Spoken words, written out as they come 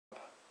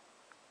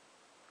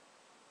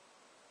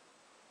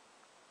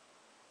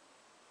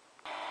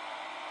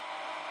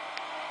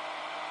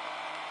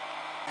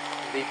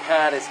The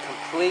pad is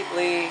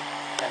completely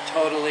and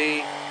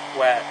totally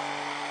wet.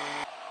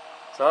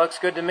 So that looks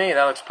good to me.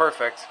 That looks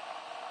perfect.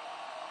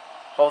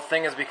 Whole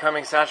thing is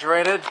becoming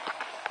saturated.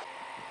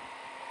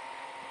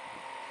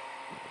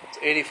 It's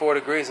 84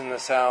 degrees in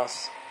this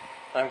house.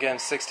 I'm getting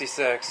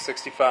 66,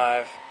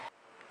 65.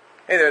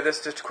 Hey there, this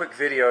is just a quick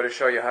video to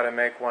show you how to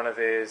make one of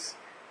these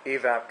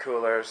Evap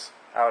coolers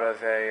out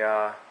of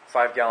a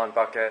 5-gallon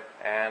bucket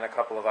and a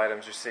couple of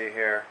items you see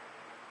here.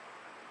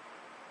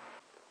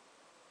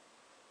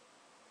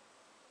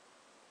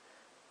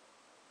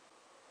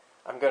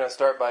 I'm going to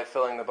start by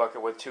filling the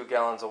bucket with 2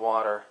 gallons of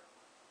water.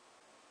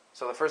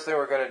 So the first thing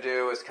we're going to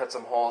do is cut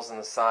some holes in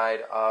the side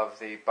of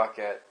the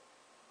bucket,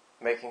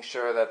 making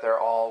sure that they're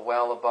all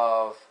well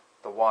above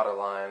the water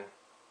line.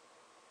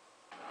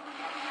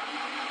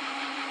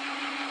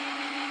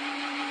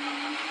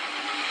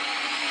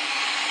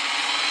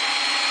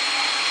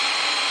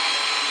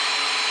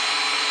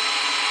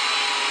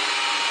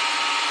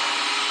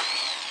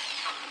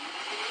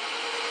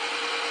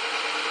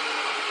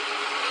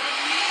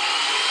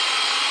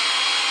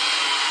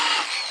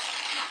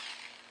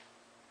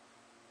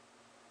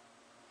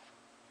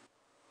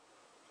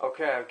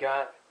 Okay, I've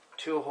got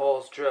 2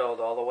 holes drilled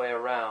all the way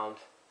around.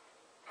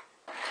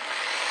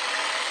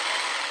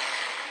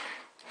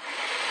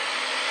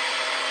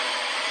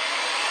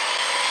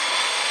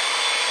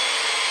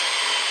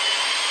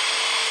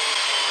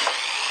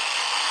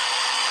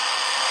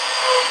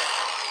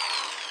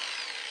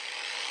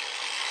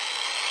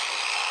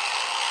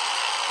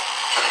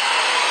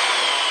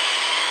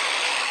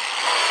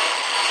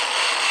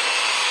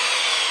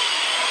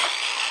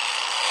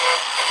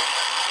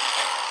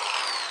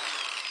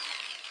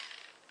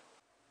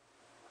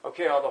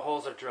 Okay, all the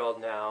holes are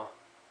drilled now.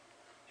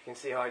 You can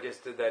see how I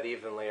just did that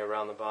evenly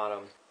around the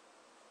bottom.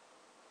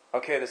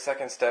 Okay, the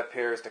second step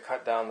here is to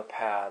cut down the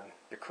pad,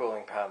 your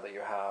cooling pad that you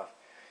have.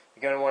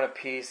 You're going to want a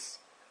piece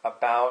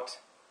about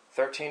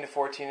 13 to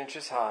 14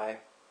 inches high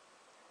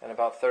and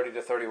about 30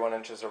 to 31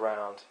 inches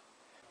around.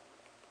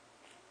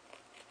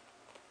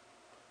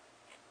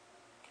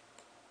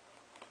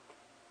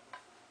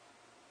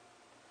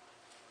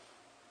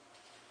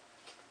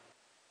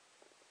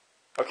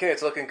 Okay,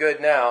 it's looking good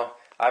now.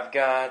 I've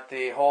got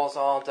the holes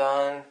all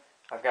done.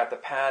 I've got the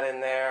pad in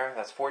there.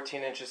 That's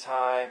 14 inches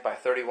high by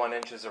 31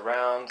 inches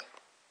around.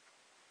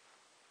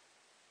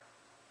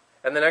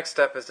 And the next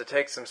step is to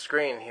take some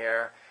screen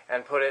here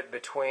and put it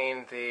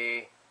between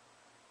the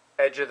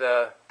edge of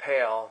the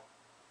pail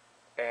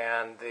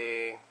and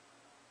the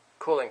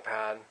cooling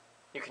pad.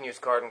 You can use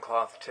garden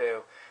cloth too.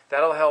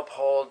 That'll help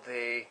hold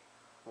the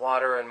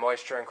water and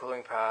moisture and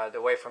cooling pad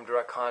away from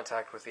direct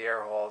contact with the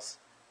air holes.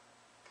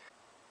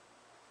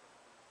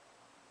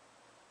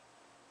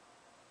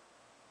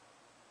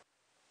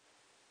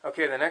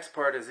 Okay, the next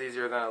part is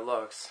easier than it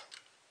looks.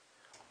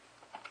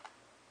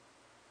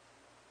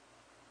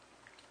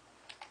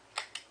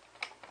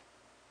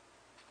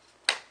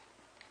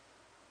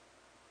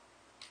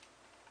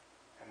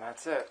 And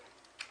that's it.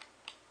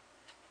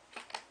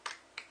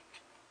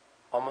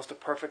 Almost a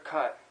perfect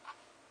cut.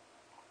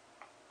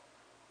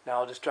 Now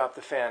I'll just drop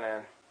the fan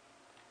in.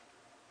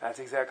 That's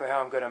exactly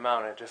how I'm going to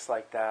mount it, just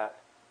like that.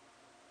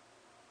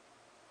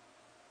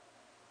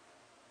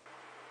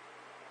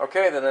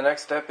 Okay, then the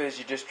next step is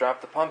you just drop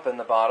the pump in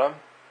the bottom,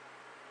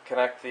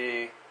 connect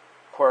the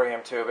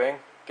aquarium tubing.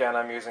 Again,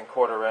 I'm using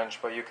 1/4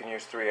 inch, but you can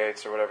use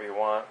 3/8 or whatever you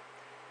want.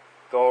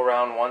 Go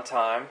around one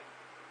time,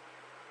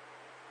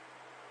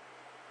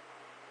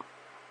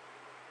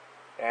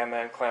 and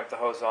then clamp the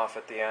hose off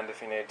at the end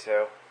if you need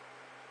to.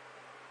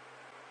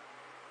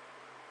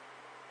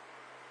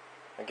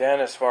 Again,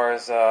 as far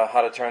as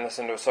how to turn this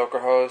into a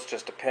soaker hose,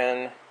 just a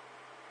pin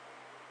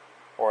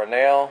or a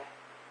nail,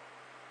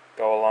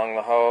 go along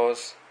the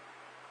hose.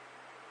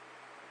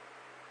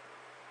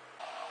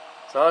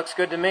 So that looks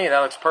good to me. That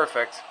looks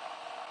perfect.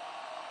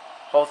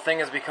 Whole thing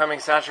is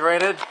becoming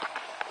saturated.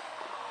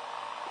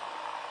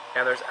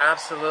 And there's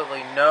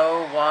absolutely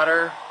no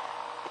water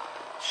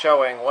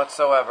showing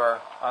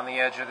whatsoever on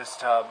the edge of this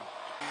tub.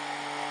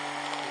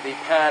 The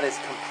pad is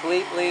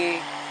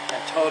completely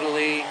and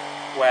totally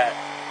wet.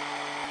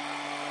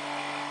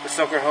 The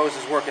soaker hose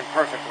is working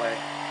perfectly.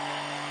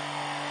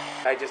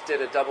 I just did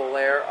a double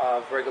layer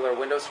of regular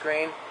window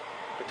screen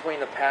between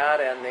the pad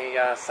and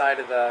the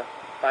side of the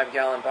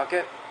 5-gallon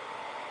bucket.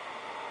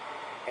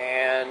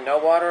 And no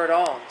water at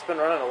all. It's been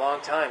running a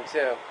long time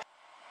too.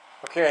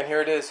 Okay, and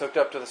here it is hooked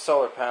up to the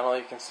solar panel.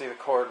 You can see the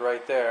cord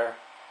right there.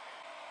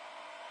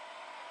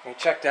 When you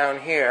check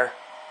down here,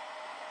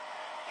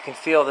 you can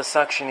feel the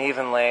suction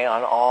evenly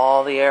on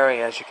all the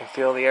areas. You can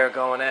feel the air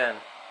going in.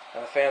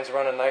 And the fan's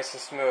running nice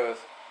and smooth.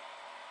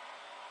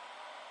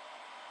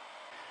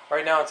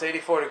 Right now it's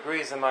 84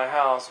 degrees in my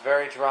house,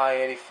 very dry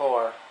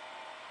 84.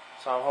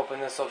 So I'm hoping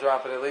this will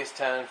drop it at least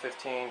 10,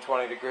 15,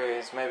 20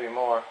 degrees, maybe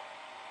more.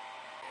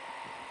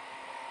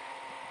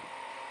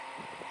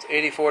 It's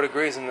 84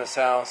 degrees in this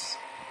house.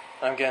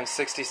 I'm getting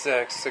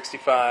 66,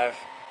 65.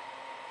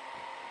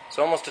 It's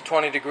almost a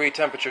 20-degree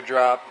temperature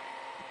drop.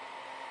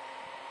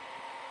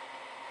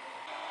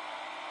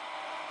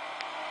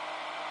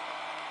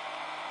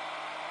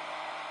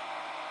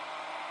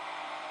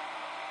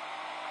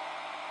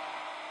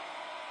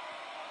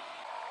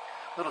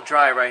 A little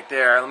dry right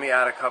there. Let me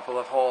add a couple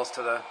of holes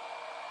to the...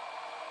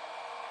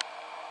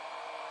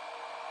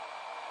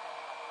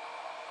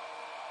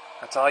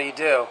 That's all you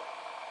do.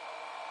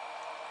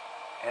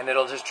 And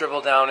it'll just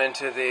dribble down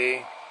into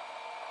the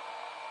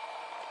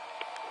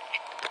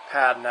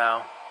pad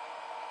now.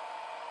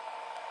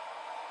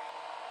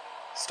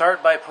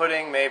 Start by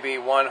putting maybe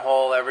one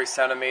hole every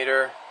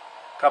centimeter,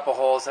 a couple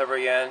holes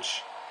every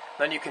inch.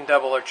 Then you can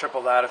double or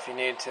triple that if you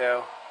need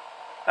to.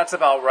 That's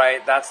about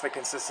right. That's the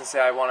consistency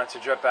I want it to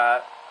drip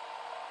at.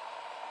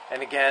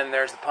 And again,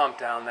 there's the pump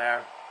down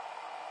there.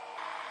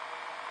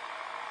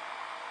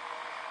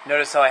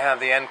 Notice how I have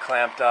the end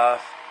clamped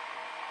off.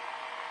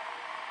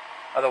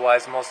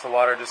 Otherwise, most of the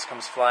water just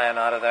comes flying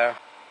out of there.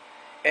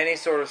 Any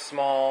sort of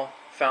small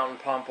fountain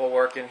pump will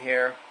work in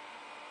here.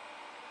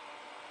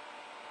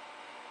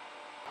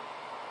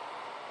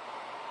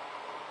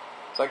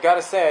 So I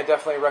gotta say, I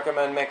definitely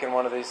recommend making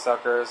one of these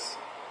suckers.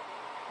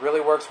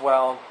 Really works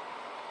well.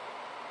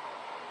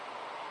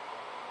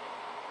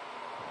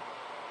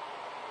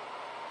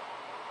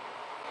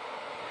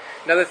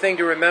 Another thing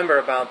to remember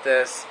about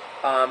this,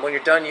 when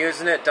you're done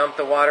using it, dump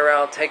the water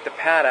out, take the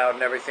pad out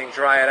and everything,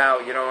 dry it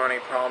out. You don't want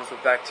any problems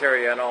with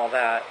bacteria and all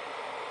that.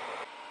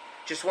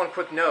 Just one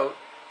quick note,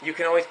 you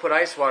can always put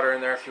ice water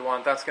in there if you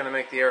want. That's going to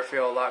make the air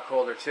feel a lot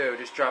colder too.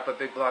 Just drop a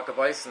big block of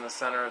ice in the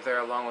center of there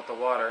along with the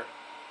water.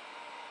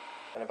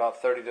 And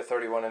about 30 to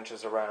 31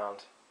 inches around.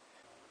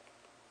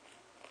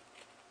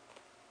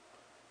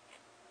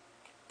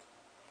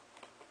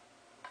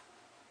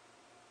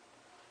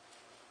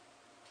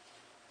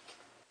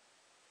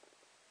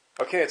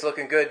 Okay, it's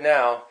looking good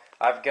now.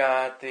 I've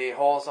got the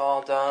holes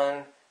all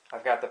done.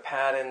 I've got the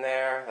pad in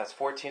there. That's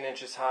 14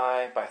 inches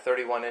high by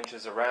 31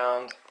 inches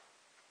around.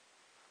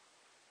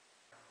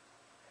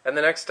 And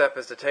the next step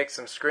is to take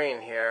some screen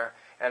here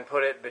and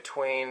put it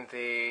between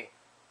the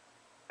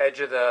edge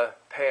of the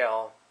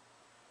pail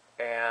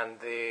and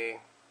the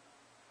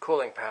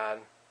cooling pad.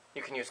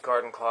 You can use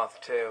garden cloth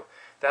too.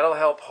 That'll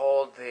help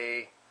hold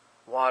the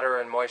water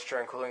and moisture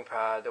and cooling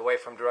pad away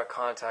from direct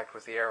contact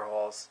with the air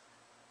holes.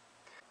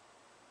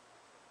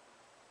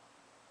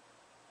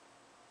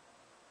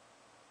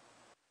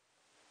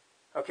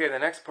 Okay, the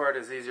next part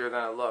is easier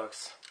than it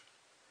looks.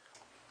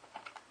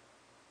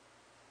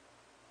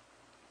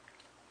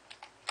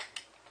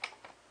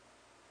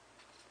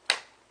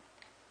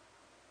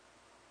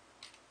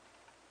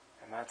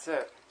 And that's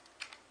it.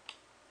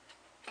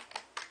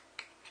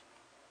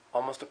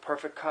 Almost a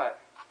perfect cut.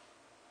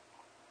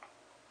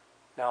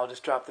 Now I'll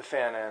just drop the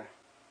fan in.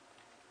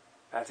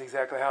 That's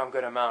exactly how I'm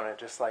going to mount it,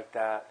 just like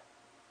that.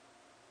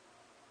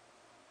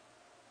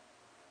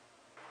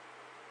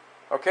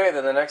 Okay,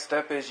 then the next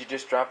step is you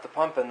just drop the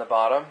pump in the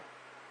bottom,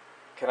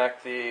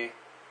 connect the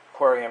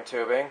aquarium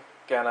tubing.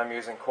 Again, I'm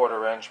using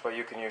 1/4 inch, but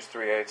you can use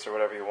 3/8 or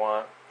whatever you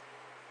want.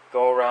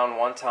 Go around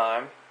one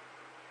time,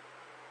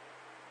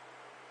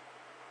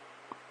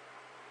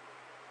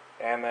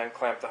 and then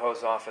clamp the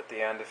hose off at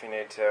the end if you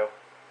need to.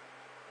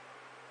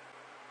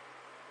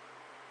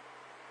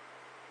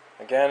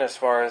 Again, as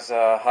far as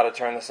how to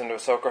turn this into a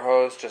soaker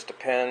hose, just a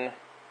pin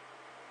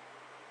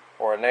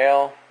or a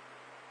nail,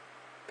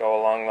 go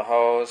along the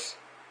hose.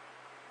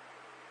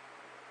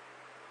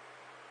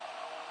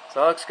 So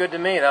that looks good to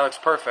me. That looks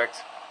perfect.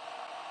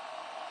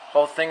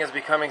 Whole thing is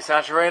becoming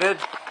saturated.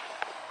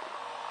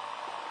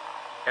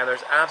 And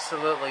there's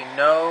absolutely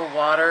no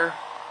water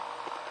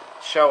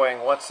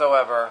showing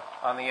whatsoever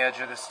on the edge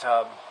of this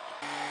tub.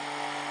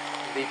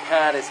 The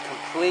pad is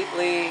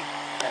completely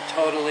and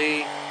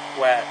totally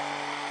wet.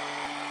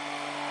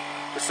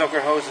 The soaker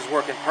hose is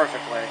working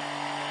perfectly.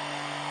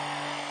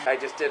 I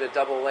just did a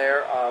double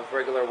layer of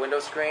regular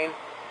window screen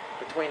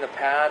between the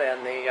pad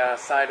and the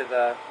side of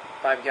the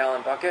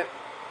 5-gallon bucket.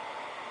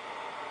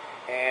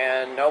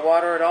 And no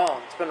water at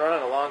all. It's been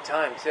running a long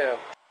time too.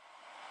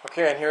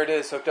 Okay, and here it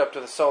is hooked up to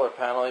the solar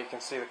panel. You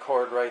can see the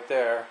cord right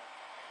there.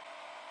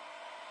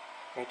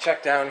 You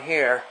check down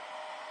here.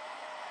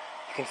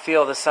 You can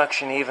feel the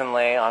suction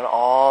evenly on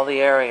all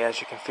the areas.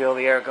 You can feel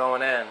the air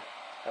going in.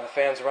 And the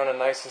fan's running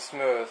nice and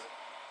smooth.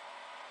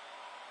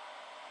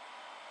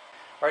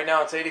 Right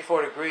now it's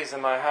 84 degrees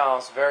in my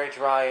house. Very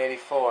dry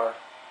 84.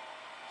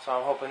 So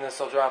I'm hoping this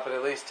will drop it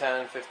at least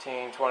 10,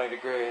 15, 20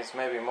 degrees,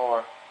 maybe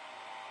more.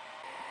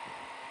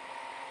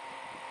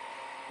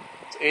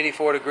 It's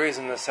 84 degrees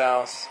in this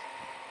house.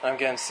 I'm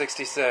getting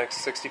 66,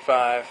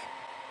 65.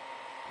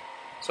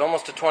 It's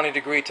almost a 20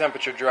 degree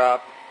temperature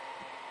drop.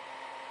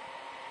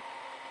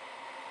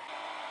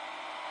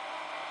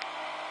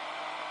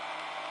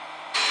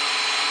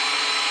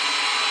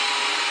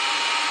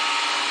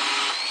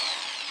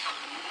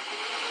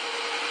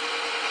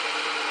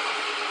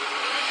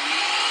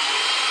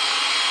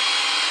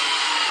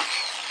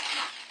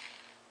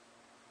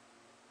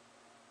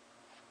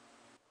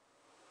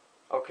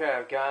 Okay,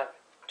 I've got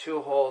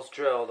 2 holes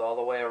drilled all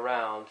the way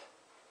around.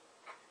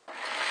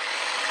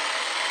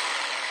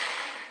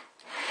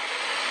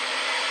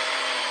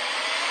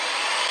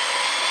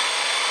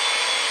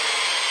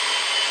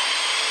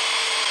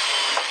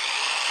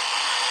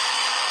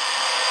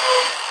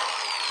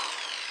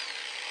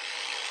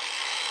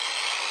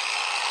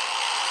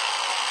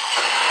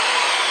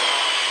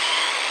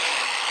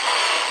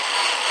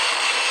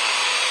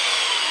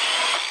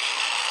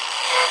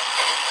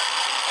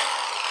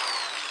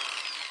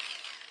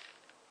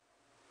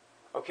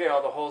 Okay,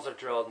 all the holes are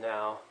drilled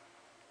now.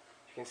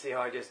 You can see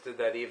how I just did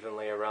that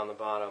evenly around the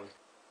bottom.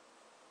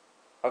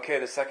 Okay,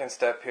 the second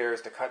step here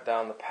is to cut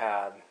down the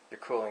pad,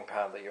 your cooling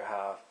pad that you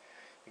have.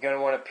 You're going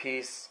to want a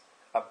piece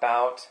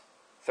about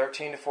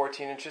 13 to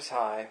 14 inches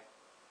high.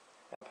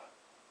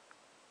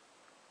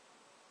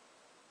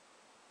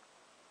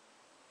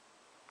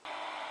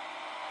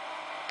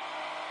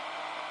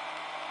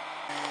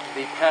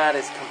 The pad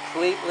is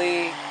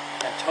completely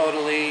and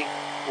totally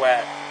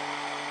wet.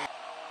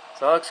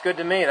 So that looks good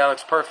to me. That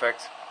looks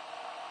perfect.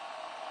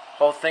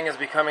 Whole thing is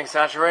becoming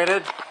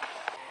saturated.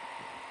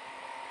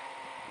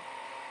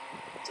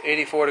 It's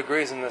 84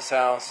 degrees in this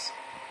house.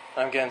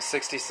 I'm getting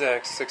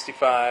 66,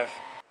 65.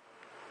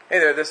 Hey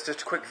there, this is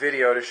just a quick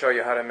video to show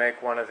you how to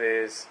make one of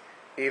these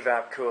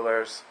Evap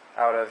coolers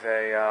out of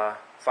a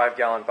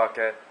 5-gallon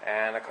bucket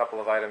and a couple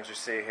of items you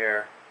see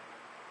here.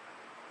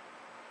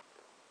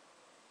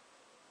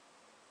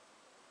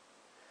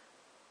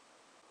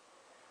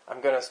 I'm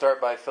going to start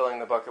by filling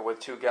the bucket with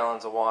 2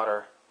 gallons of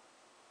water.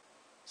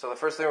 So the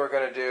first thing we're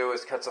going to do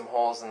is cut some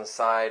holes in the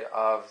side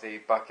of the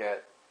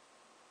bucket,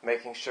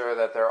 making sure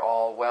that they're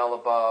all well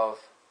above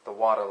the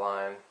water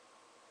line.